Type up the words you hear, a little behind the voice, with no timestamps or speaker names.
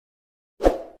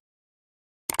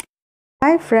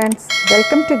Hi friends,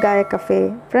 welcome to Gaia Cafe.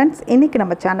 Friends, இன்னைக்கு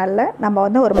நம்ம சேனல்ல நம்ம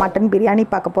வந்து ஒரு மட்டன் பிரியாணி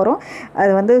பார்க்க போறோம்.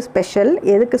 அது வந்து ஸ்பெஷல்.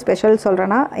 எதுக்கு ஸ்பெஷல்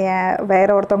சொல்றேன்னா வேற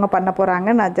ஒருத்தவங்க பண்ண போறாங்க.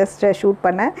 நான் ஜஸ்ட் ஷூட்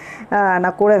பண்ணேன்.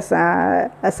 நான் கூட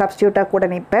சப்ஸ்டிட்யூட்டா கூட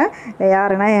நிப்பேன்.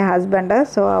 யாருன்னா என் ஹஸ்பண்ட்.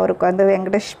 சோ அவருக்கு வந்து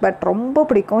வெங்கடேஷ் பட் ரொம்ப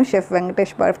பிடிக்கும் செஃப்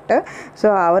வெங்கடேஷ் பட். சோ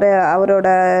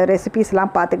அவரோட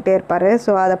ரெசிபீஸ்லாம் பார்த்துக்கிட்டே இருப்பாரு.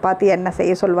 சோ அதை பார்த்து என்ன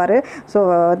செய்ய சொல்வாரு. சோ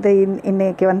வந்து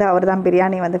இன்னைக்கு வந்து அவர்தான்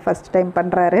பிரியாணி வந்து ஃபர்ஸ்ட் டைம்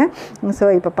பண்றாரு.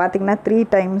 சோ இப்போ பாத்தீங்கன்னா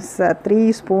 3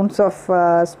 spoons of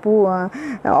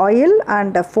oil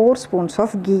and 4 spoons of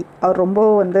ghee. அவர் ரொம்ப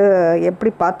வந்து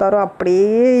எப்படி பார்த்தாரோ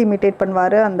அப்படியே இமிட்டேட்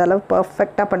பண்ணுவார். அந்த அளவு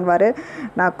பர்ஃபெக்டாக பண்ணுவார்.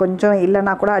 நான் கொஞ்சம்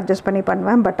இல்லைனா கூட அட்ஜஸ்ட் பண்ணி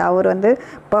பண்ணுவேன். பட் அவர் வந்து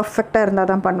பர்ஃபெக்டாக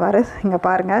இருந்தால் தான் பண்ணுவார். இங்கே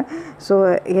பாருங்கள். ஸோ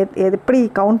எப்படி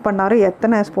கவுண்ட் பண்ணாரோ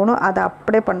எத்தனை ஸ்பூனோ அதை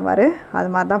அப்படியே பண்ணுவார்.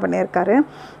 அது மாதிரி தான் பண்ணியிருக்காரு.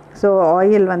 ஸோ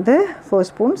ஆயில் வந்து 4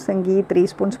 spoons, ghee 3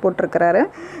 spoons போட்டிருக்கிறாரு.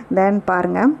 தென்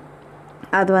பாருங்கள்,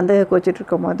 அது வந்து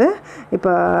கொச்சிட்ருக்கும் போது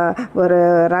இப்போ ஒரு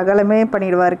ரகலமே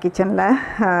பண்ணிடுவார் கிச்சனில்.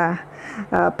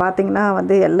 பார்த்திங்கன்னா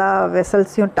வந்து எல்லா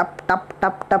வெசல்ஸையும் டப் டப்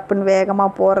டப் டப்புன்னு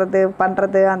வேகமாக போகிறது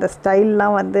பண்ணுறது, அந்த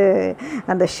ஸ்டைல்லாம் வந்து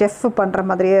அந்த ஷெஃப் பண்ணுற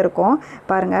மாதிரியே இருக்கும்.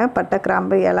 பாருங்கள், பட்டை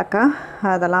கிராம்பு ஏலக்காய்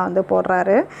அதெல்லாம் வந்து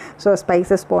போடுறாரு. ஸோ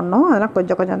ஸ்பைசஸ் போடணும், அதெல்லாம்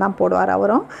கொஞ்சம் கொஞ்சம் தான் போடுவார்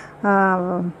அவரும்.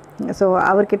 ஸோ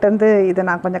அவர்கிட்டேருந்து இதை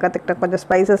நான் கொஞ்சம் கற்றுக்கிட்டேன். கொஞ்சம்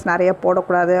ஸ்பைசஸ் நிறைய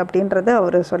போடக்கூடாது அப்படின்றது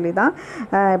அவர் சொல்லி தான்.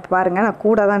 இப்போ பாருங்கள், நான்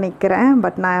கூட தான் நிற்கிறேன்.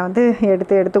 பட் நான் வந்து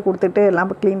எடுத்து கொடுத்துட்டு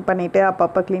எல்லாம் க்ளீன் பண்ணிவிட்டு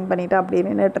அப்பப்போ க்ளீன் பண்ணிவிட்டு அப்படி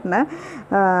நின்றுட்டு இருந்தேன்.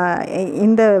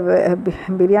 இந்த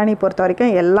பிரியாணி பொறுத்த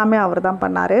வரைக்கும் எல்லாமே அவர் தான்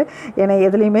பண்ணார். ஏன்னா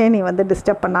எதுலேயுமே நீ வந்து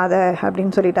டிஸ்டர்ப் பண்ணாத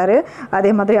அப்படின்னு சொல்லிட்டாரு.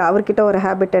 அதே மாதிரி அவர்கிட்ட ஒரு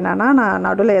ஹேபிட் என்னென்னா, நான்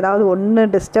நடுவில் ஏதாவது ஒன்று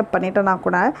டிஸ்டர்ப் பண்ணிட்டேன்னா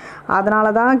கூட அதனால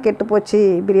தான் கெட்டு போச்சு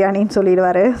பிரியாணின்னு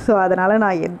சொல்லிடுவார். ஸோ அதனால்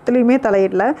நான் எதுலேயுமே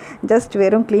தலையிடல. ஜஸ்ட்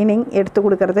வெறும் க்ளீனிங், எடுத்து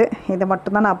கொடுக்கறது, இதை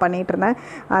மட்டும்தான் நான் பண்ணிகிட்டு இருந்தேன்.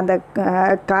 அந்த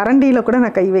கரண்டியில் கூட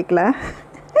நான் கை வைக்கல.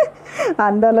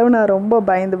 அந்த அளவு நான் ரொம்ப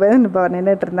பயந்து இப்போ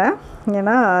நின்றுட்டு இருந்தேன்.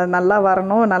 ஏன்னா நல்லா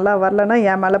வரணும், நல்லா வரலன்னா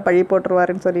என் மேலே பழி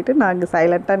போட்டுருவாருன்னு சொல்லிட்டு நான் அங்கே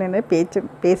சைலண்ட்டாக நின்று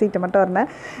பேசிட்டு மட்டும் இருந்தேன்.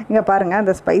 இங்கே பாருங்கள்,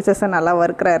 அந்த ஸ்பைசஸை நல்லா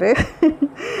வறுக்கிறாரு.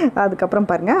 அதுக்கப்புறம்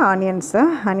பாருங்கள்,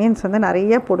 ஆனியன்ஸ் வந்து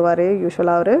நிறைய போடுவார்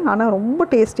யூஸ்வலாக அவர். ஆனால் ரொம்ப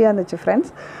டேஸ்டியாக இருந்துச்சு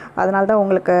ஃப்ரெண்ட்ஸ். அதனால தான்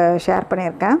உங்களுக்கு ஷேர்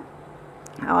பண்ணியிருக்கேன்.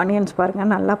 ஆனியன்ஸ் பாருங்கள்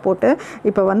நல்லா போட்டு,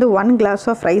 இப்போ வந்து 1 glass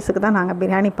ஆஃப் ரைஸுக்கு தான் நாங்கள்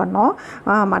பிரியாணி பண்ணோம்,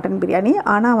 மட்டன் பிரியாணி.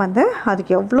 ஆனால் வந்து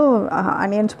அதுக்கு எவ்வளோ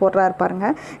ஆனியன்ஸ் போடுறாரு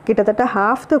பாருங்கள். கிட்டத்தட்ட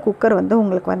half the குக்கர் வந்து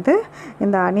உங்களுக்கு வந்து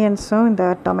இந்த ஆனியன்ஸும் இந்த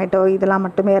டொமேட்டோ இதெல்லாம்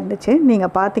மட்டுமே இருந்துச்சு.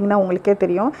 நீங்கள் பார்த்தீங்கன்னா உங்களுக்கே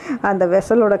தெரியும், அந்த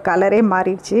வெசலோட கலரே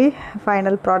மாறிடுச்சு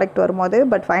ஃபைனல் ப்ராடக்ட் வரும்போது.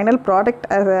 பட் ஃபைனல் ப்ராடக்ட்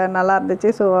நல்லா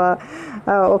இருந்துச்சு. ஸோ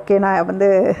ஓகே, நான் வந்து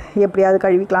எப்படியாவது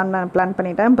கழுவிக்கலான்னு நான் பிளான்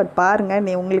பண்ணிட்டேன். பட் பாருங்கள்,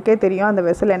 உங்களுக்கே தெரியும் அந்த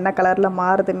வெசல் என்ன கலரில்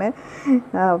மாறுதுன்னு.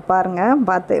 பாருங்கள்,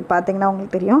 பார்த்தீங்கன்னா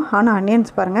உங்களுக்கு தெரியும். ஆனால்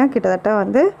அனியன்ஸ் பாருங்கள், கிட்டத்தட்ட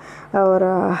வந்து ஒரு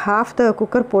half the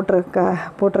குக்கர்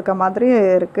போட்டிருக்க மாதிரி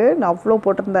இருக்குது. நான் அவ்வளோ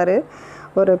போட்டிருந்தாரு.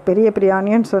 ஒரு பெரிய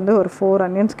ஆனியன்ஸ் வந்து ஒரு 4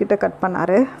 onions கிட்ட கட்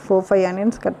பண்ணார். 4-5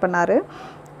 onions கட் பண்ணார்.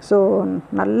 ஸோ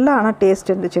நல்லா ஆனால்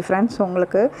டேஸ்ட் இருந்துச்சு ஃப்ரெண்ட்ஸ்.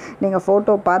 உங்களுக்கு நீங்கள்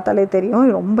ஃபோட்டோ பார்த்தாலே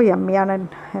தெரியும், ரொம்ப யம்மியான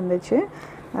இருந்துச்சு.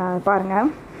 பாருங்கள்,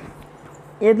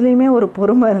 எதுலேயுமே ஒரு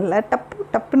பொறுமை இல்லை.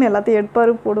 டப்புன்னு எல்லாத்தையும்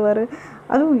எடுப்பார், போடுவார்.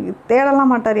 அதுவும்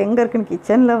தேடலாம் மாட்டார், எங்கே இருக்குன்னு.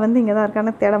 கிச்சனில் வந்து இங்கே தான்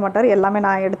இருக்கான்னு தேட மாட்டார். எல்லாமே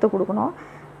நான் எடுத்து கொடுக்கணும்.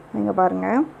 இங்கே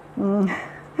பாருங்கள்,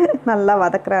 நல்லா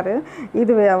வதக்குறாரு.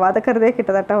 இது வதக்கிறதே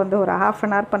கிட்டத்தட்ட வந்து ஒரு 1/2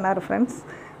 an hour பண்ணார் ஃப்ரெண்ட்ஸ்.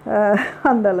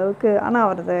 அந்த அளவுக்கு. ஆனால்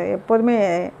அவர் எப்போதுமே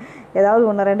ஏதாவது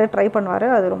 1-2 ட்ரை பண்ணுவார்.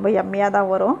 அது ரொம்ப யம்மியாக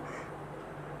தான் வரும்.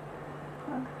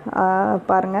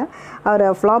 பாருங்கள், அவர்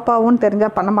ஃப்ளாப்பாகவும்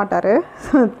தெரிஞ்சால் பண்ண மாட்டார்.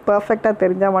 பர்ஃபெக்டாக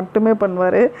தெரிஞ்சால் மட்டுமே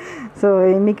பண்ணுவார். ஸோ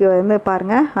இன்றைக்கி வந்து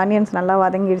பாருங்கள், ஆனியன்ஸ் நல்லா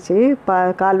வதங்கிடுச்சு,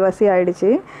 கால்வாசி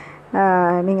ஆகிடுச்சு.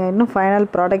 நீங்கள் இன்னும் ஃபைனல்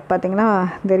ப்ராடக்ட் பார்த்திங்கன்னா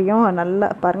தெரியும். நல்லா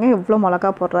பாருங்கள் எவ்வளோ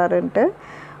மிளகா போடுறாருன்ட்டு.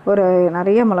 ஒரு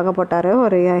நிறைய மிளகா போட்டார்.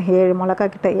 ஒரு 7 மிளகா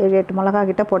கிட்ட, 7-8 மிளகா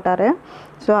கிட்ட போட்டார்.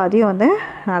 ஸோ அதையும் வந்து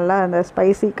நல்லா அந்த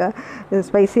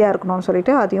ஸ்பைசியாக இருக்கணும்னு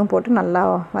சொல்லிவிட்டு அதையும் போட்டு நல்லா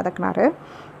வதக்கினார்.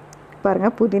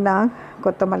 பாருங்கள், புதினா,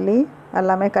 கொத்தமல்லி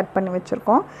எல்லாமே கட் பண்ணி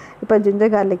வச்சுருக்கோம். இப்போ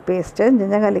ஜிஞ்சர் கார்லிக்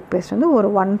பேஸ்ட் வந்து ஒரு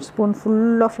 1 spoon,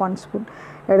 ஃபுல் ஆஃப் 1 spoon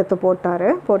எடுத்து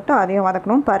போட்டு அதையும்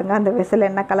வதக்கணும். பாருங்கள், அந்த வெசல்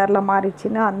என்ன கலரில்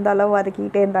மாறிடுச்சின்னு அந்த அளவு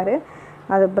வதக்கிக்கிட்டே இருந்தார்.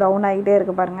 அது ப்ரௌன் ஆகிட்டே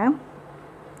இருக்குது பாருங்கள்.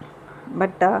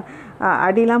 பட்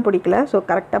அடிலாம் பிடிக்கல. ஸோ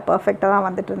கரெக்டாக பர்ஃபெக்டாக தான்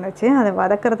வந்துட்டு இருந்துச்சு. அதை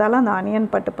வதக்கிறதால அந்த ஆனியன்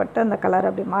பட்டு அந்த கலர்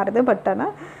அப்படி மாறுது. பட்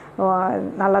ஆனால்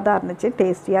நல்லா தான் இருந்துச்சு,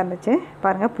 டேஸ்டியாக இருந்துச்சு.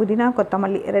 பாருங்கள், புதினா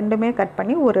கொத்தமல்லி ரெண்டுமே கட்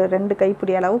பண்ணி ஒரு 2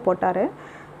 கைப்பிடி அளவு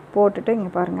போட்டுட்டு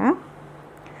இங்கே பாருங்கள்,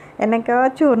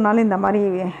 என்னைக்காச்சும் ஒரு நாள் இந்த மாதிரி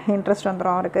இன்ட்ரெஸ்ட்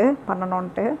வந்துடும் அவருக்கு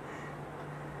பண்ணணுன்ட்டு.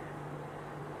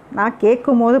 நான்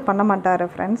கேட்கும்போது பண்ண மாட்டார்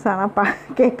ஃப்ரெண்ட்ஸ், ஆனால்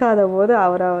கேட்காத போது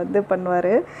அவரை வந்து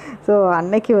பண்ணுவார். ஸோ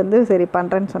அன்னைக்கு வந்து சரி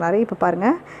பண்ணுறேன்னு சொன்னார். இப்போ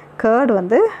பாருங்கள், கேர்டு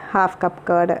வந்து ½ கப்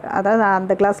கேர்டு, அதாவது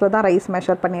அந்த கிளாஸில் தான் ரைஸ்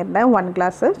மெஷர் பண்ணியிருந்தேன் 1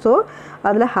 கிளாஸு. ஸோ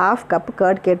அதில் ½ கப்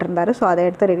கேர்டு கேட்டிருந்தாரு. ஸோ அதை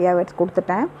எடுத்து ரெடியாக வச்சு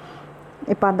கொடுத்துட்டேன்.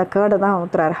 இப்போ அந்த கேர்டை தான்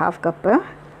ஊற்றுறாரு ½ கப்பு.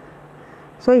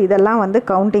 ஸோ இதெல்லாம் வந்து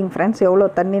கவுண்டிங் ஃப்ரெண்ட்ஸ், எவ்வளோ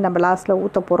தண்ணி நம்ம லாஸ்ட்டில்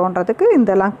ஊற்ற போகிறோன்றதுக்கு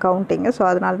இதெல்லாம் கவுண்டிங்கு. ஸோ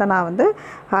அதனால தான் நான் வந்து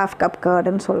 ½ கப்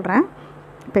கேர்டுன்னு சொல்கிறேன்.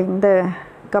 இப்போ இந்த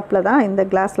கப்பில் தான், இந்த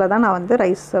கிளாஸில் தான் நான் வந்து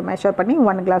ரைஸ் மெஷர் பண்ணி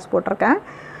 1 கிளாஸ் போட்டிருக்கேன்.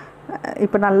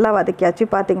 இப்போ நல்லா வதக்கியாச்சு.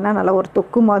 பார்த்திங்கன்னா நல்லா ஒரு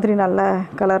தொக்கு மாதிரி நல்ல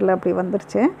கலரில் அப்படி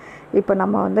வந்துருச்சு. இப்போ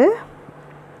நம்ம வந்து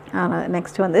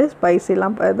நெக்ஸ்ட் வந்து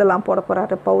ஸ்பைசிலாம் இதெல்லாம் போட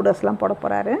போகிறாரு, பவுடர்ஸ்லாம் போட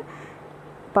போகிறாரு.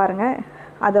 பாருங்கள்,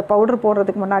 அதை பவுடர்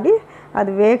போடுறதுக்கு முன்னாடி அது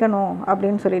வேகணும்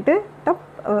அப்படின்னு சொல்லிட்டு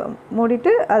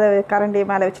மூடிட்டு அதை கரண்டியை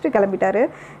மேலே வச்சுட்டு கிளம்பிட்டார்.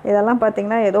 இதெல்லாம்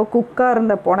பார்த்திங்கன்னா ஏதோ குக்காக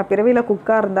இருந்த, போன பிறவியில்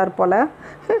குக்காக இருந்தார் போல்,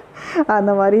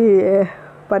 அந்த மாதிரி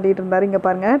பண்ணிகிட்டு இருந்தார். இங்கே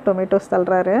பாருங்கள், டொமேட்டோஸ்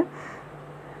தள்ளுறாரு.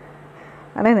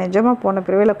 ஆனால் நிஜமாக போன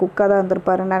பிறவியில் குக்காக தான்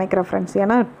இருந்திருப்பாருன்னு நினைக்கிறேன் ஃப்ரெண்ட்ஸ்.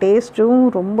 ஏன்னா டேஸ்ட்டும்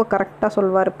ரொம்ப கரெக்டாக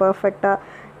சொல்வார், பர்ஃபெக்டாக.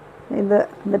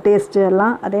 இந்த டேஸ்ட்டு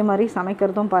எல்லாம் அதே மாதிரி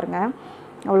சமைக்கிறதும் பாருங்கள்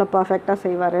அவ்வளோ பர்ஃபெக்டாக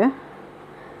செய்வார்.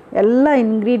 எல்லா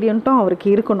இன்க்ரீடியண்ட்டும் அவருக்கு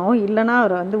இருக்கணும், இல்லைனா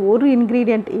அவர் வந்து ஒரு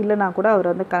இன்க்ரீடியண்ட் இல்லைனா கூட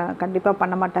அவர் வந்து கண்டிப்பாக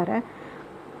பண்ண மாட்டார்.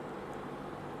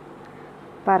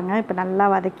 பாருங்கள், இப்போ நல்லா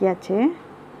வதக்கியாச்சு.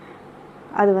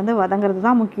 அது வந்து வதங்கிறது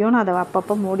தான் முக்கியம்னு அதை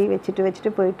அப்பப்போ மூடி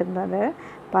வச்சுட்டு போயிட்டு இருந்தார்.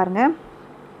 பாருங்கள்,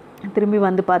 திரும்பி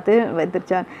வந்து பார்த்து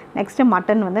வெந்துருச்சேன். நெக்ஸ்ட்டு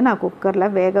மட்டன் வந்து நான்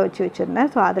குக்கரில் வேக வச்சுருந்தேன்.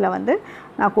 ஸோ அதில் வந்து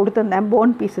நான் கொடுத்துருந்தேன்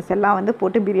போன் பீசஸ் எல்லாம் வந்து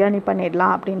போட்டு பிரியாணி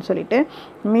பண்ணிடலாம் அப்படின்னு சொல்லிட்டு.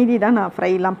 மீதி தான் நான்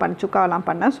ஃப்ரைலாம் சுக்காலாம்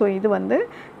பண்ணேன். ஸோ இது வந்து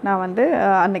நான் வந்து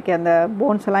அன்றைக்கி அந்த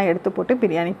போன்ஸ் எல்லாம் எடுத்து போட்டு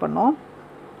பிரியாணி பண்ணோம்.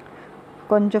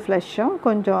 கொஞ்சம் ஃப்ளெஷ்ஷும்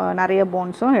கொஞ்சம் நிறைய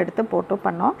போன்ஸும் எடுத்து போட்டு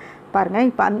பண்ணோம். பாருங்கள்,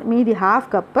 இப்போ மீதி ½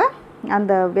 கப்பு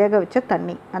அந்த வேக வச்ச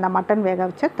தண்ணி, அந்த மட்டன் வேக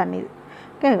வச்ச தண்ணி,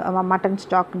 ஓகே, மட்டன்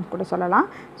ஸ்டாக்னு கூட சொல்லலாம்.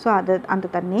 ஸோ அந்த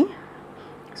தண்ணி.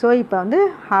 ஸோ இப்போ வந்து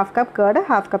 ½ கப் கேர்டு,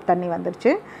 ½ கப் தண்ணி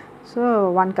வந்துடுச்சு. So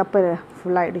 1 cup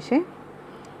ஃபுல்லாகிடுச்சு.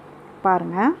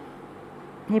 பாருங்கள்,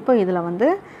 இப்போ இதில் வந்து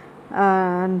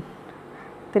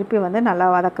திருப்பி வந்து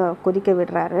நல்லா கொதிக்க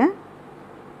விடுறாரு.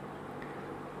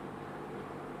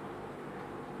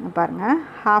 பாருங்கள்,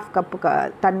 ½ கப்பு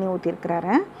தண்ணி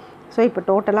ஊற்றிருக்கிறாரு. ஸோ இப்போ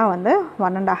டோட்டலாக வந்து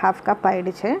 1½ கப்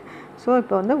ஆகிடுச்சு. ஸோ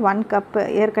இப்போ வந்து 1 கப்பு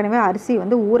ஏற்கனவே அரிசி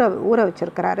வந்து ஊற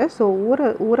வச்சுருக்கிறாரு. ஸோ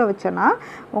ஊற வச்சோன்னா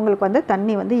உங்களுக்கு வந்து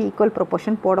தண்ணி வந்து ஈக்குவல்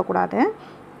ப்ரொப்போர்ஷன் போடக்கூடாது.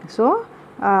 ஸோ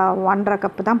 1½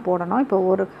 கப்பு தான் போடணும். இப்போ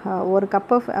ஒரு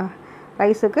கப்பு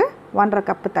ரைஸுக்கு 1½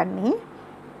 கப்பு தண்ணி,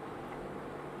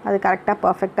 அது கரெக்டாக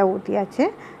பர்ஃபெக்டாக ஊற்றியாச்சு.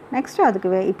 நெக்ஸ்ட்டு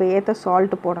அதுக்கு இப்போ ஏற்ற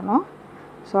சால்ட்டு போடணும்.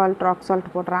 ராக் சால்ட்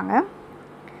போடுறாங்க.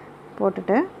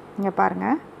 போட்டுட்டு இங்கே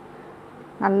பாருங்கள்,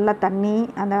 நல்லா தண்ணி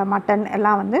அந்த மட்டன்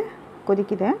எல்லாம் வந்து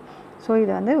கொதிக்குது. ஸோ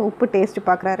இது வந்து உப்பு டேஸ்ட்டு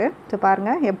பார்க்குறாரு. ஸோ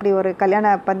பாருங்கள், எப்படி ஒரு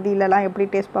கல்யாண பந்தியிலலாம் எப்படி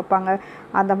டேஸ்ட் பார்ப்பாங்க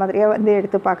அந்த மாதிரியே வந்து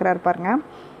எடுத்து பார்க்குறாரு பாருங்கள்.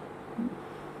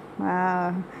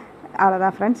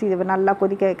 அவ்வளோதான் ஃப்ரெண்ட்ஸ், இது நல்லா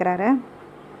கொதிக்க வைக்கிறாரு.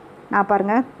 நான்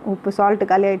பாருங்கள், உப்பு சால்ட்டு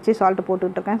காலி ஆகிடுச்சு, சால்ட்டு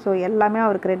போட்டுட்ருக்கேன். ஸோ எல்லாமே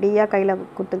அவருக்கு ரெடியாக கையில்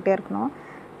கொடுத்துக்கிட்டே இருக்கணும்.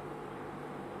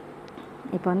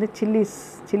 இப்போ வந்து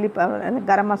சில்லி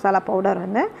கரம் மசாலா பவுடர்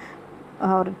வந்து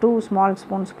ஒரு 2 ஸ்மால்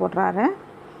ஸ்பூன்ஸ் போடுறாரு.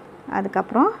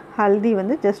 அதுக்கப்புறம் ஹல்தி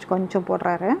வந்து ஜஸ்ட் கொஞ்சம்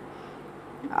போடுறாரு.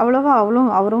 அவரும்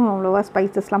அவ்வளோவா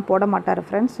ஸ்பைசஸ்லாம் போட மாட்டார்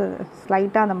ஃப்ரெண்ட்ஸ்.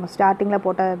 ஸ்லைட்டாக அந்த ஸ்டார்டிங்கில்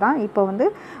போட்டது தான். இப்போ வந்து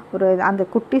அந்த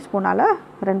குட்டி ஸ்பூனால்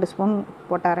 2 ஸ்பூன்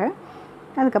போட்டார்.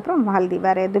 அதுக்கப்புறம் ஹல்தி,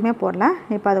 வேறு எதுவுமே போடல.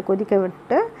 இப்போ அதை கொதிக்க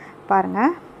விட்டு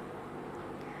பாருங்கள்,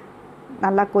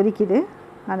 நல்லா கொதிக்குது.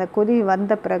 அந்த கொதி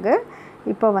வந்த பிறகு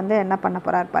இப்போ வந்து என்ன பண்ண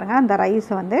போகிறாரு பாருங்கள், அந்த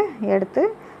ரைஸை வந்து எடுத்து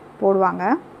போடுவாங்க.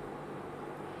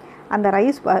 அந்த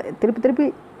ரைஸ் திருப்பி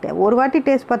ஒரு வாட்டி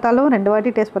டேஸ்ட் பார்த்தாலும் 2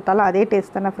 வாட்டி டேஸ்ட் பார்த்தாலும் அதே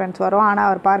டேஸ்ட் தானே ஃப்ரெண்ட்ஸ் வரும். ஆனால்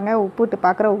அவர் பாருங்கள்,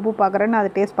 உப்பு பார்க்குறேன்னு அதை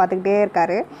டேஸ்ட் பார்த்துக்கிட்டே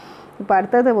இருக்கார். இப்போ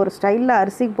அடுத்தது ஒரு ஸ்டைலில்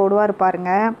அரிசி போடுவார்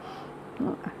பாருங்கள்,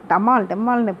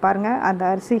 டம்மால்னு பாருங்கள். அந்த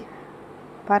அரிசி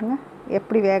பாருங்கள்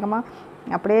எப்படி வேகமாக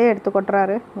அப்படியே எடுத்து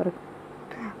கொட்டுறாரு.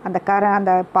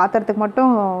 அந்த பாத்திரத்துக்கு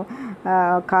மட்டும்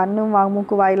கண்ணு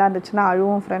மூக்கு வாயிலாம் இருந்துச்சுன்னா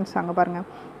அழுவும் ஃப்ரெண்ட்ஸ். அங்கே பாருங்கள்,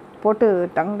 போட்டு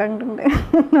டங்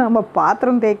நம்ம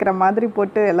பாத்திரம் தேய்க்கிற மாதிரி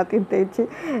போட்டு எல்லாத்தையும் தேய்ச்சி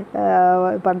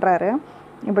பண்ணுறாரு.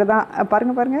 இப்படி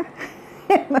தான் பாருங்கள்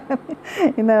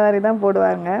இந்த மாதிரி தான்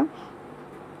போடுவாங்க.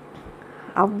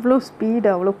 அவ்வளோ ஸ்பீடு,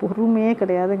 அவ்வளோ பொறுமையே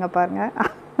கிடையாதுங்க பாருங்கள்.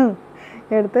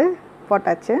 எடுத்து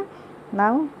போட்டாச்சு.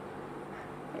 நான்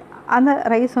அந்த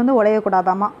ரைஸ் வந்து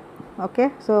உடையக்கூடாதாமா, ஓகே.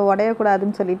 ஸோ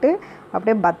உடையக்கூடாதுன்னு சொல்லிவிட்டு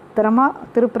அப்படியே பத்திரமா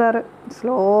திருப்புறாரு,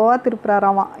 ஸ்லோவாக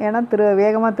திருப்புறாராமா. ஏன்னா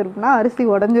வேகமாக திருப்புனா அரிசி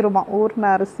உடஞ்சிருமா, ஊறின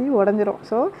அரிசி உடஞ்சிரும்.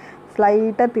 ஸோ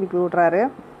ஸ்லைட்டாக திருப்பி விட்றாரு.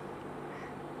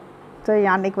 ஸோ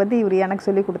அன்றைக்கி வந்து இவர் எனக்கு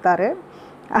சொல்லி கொடுத்தாரு,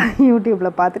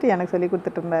 யூடியூப்பில் பார்த்துட்டு எனக்கு சொல்லி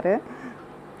கொடுத்துட்டு இருந்தார்.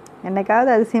 என்னைக்காவது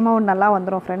அதிசயமாக ஒன்று நல்லா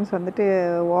வந்துடும். ஃப்ரெண்ட்ஸ் வந்துட்டு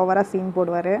ஓவராக சீன்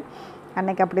போடுவார்.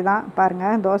 அன்றைக்கி அப்படி தான்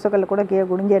பாருங்கள், தோசைக்கல் கூட கீழே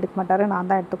குனிஞ்சு எடுக்க மாட்டார். நான்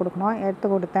தான் எடுத்து கொடுக்கணும். எடுத்து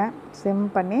கொடுத்தேன். சிம்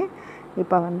பண்ணி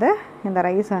இப்போ வந்து இந்த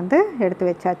ரைஸ் வந்து எடுத்து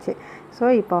வச்சாச்சு. ஸோ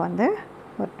இப்போ வந்து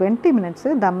ஒரு 20 மினிட்ஸு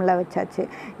தம்மில் வச்சாச்சு.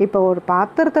 இப்போ ஒரு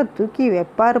பாத்திரத்தை தூக்கி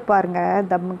வைப்பார் பாருங்க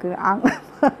தம்முக்கு.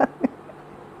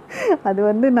 அது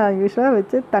வந்து நான் யூஸ்வலாக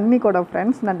வச்சு தண்ணி குடம்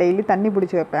ஃப்ரெண்ட்ஸ். நான் டெய்லி தண்ணி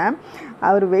பிடிச்சி வைப்பேன்.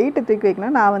 அவர் வெயிட்டு தூக்கி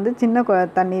வைக்கணும். நான் வந்து சின்ன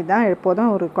தண்ணி தான்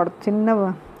எப்போதும் ஒரு சின்ன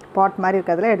பாட் மாதிரி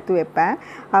இருக்கிறதுல எடுத்து வைப்பேன்.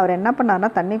 அவர் என்ன பண்ணார்னா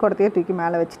தண்ணி குடத்தையே தூக்கி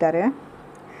மேலே வச்சுட்டாரு.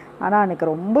 ஆனால் அன்றைக்கி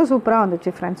ரொம்ப சூப்பராக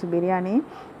வந்துச்சு ஃப்ரெண்ட்ஸ் பிரியாணி.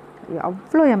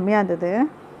 அவ்வளோ எம்மையாக இருந்தது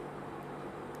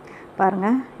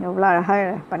பாருங்கள், எவ்வளோ அழகாக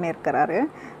பண்ணியிருக்கிறாரு.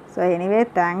 So anyway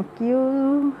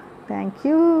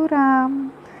thank you Ram.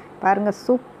 பாருங்கள்,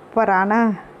 சூப்பரான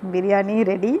பிரியாணி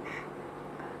ரெடி.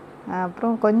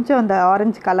 அப்புறம் கொஞ்சம் அந்த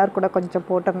ஆரஞ்சு கலர் கூட கொஞ்சம்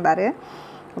போட்டிருந்தார்.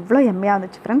 அவ்வளோ எம்மையாக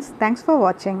இருந்துச்சு ஃப்ரெண்ட்ஸ். தேங்க்ஸ் ஃபார்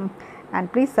வாட்சிங் and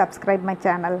please subscribe my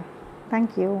channel.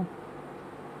 Thank you.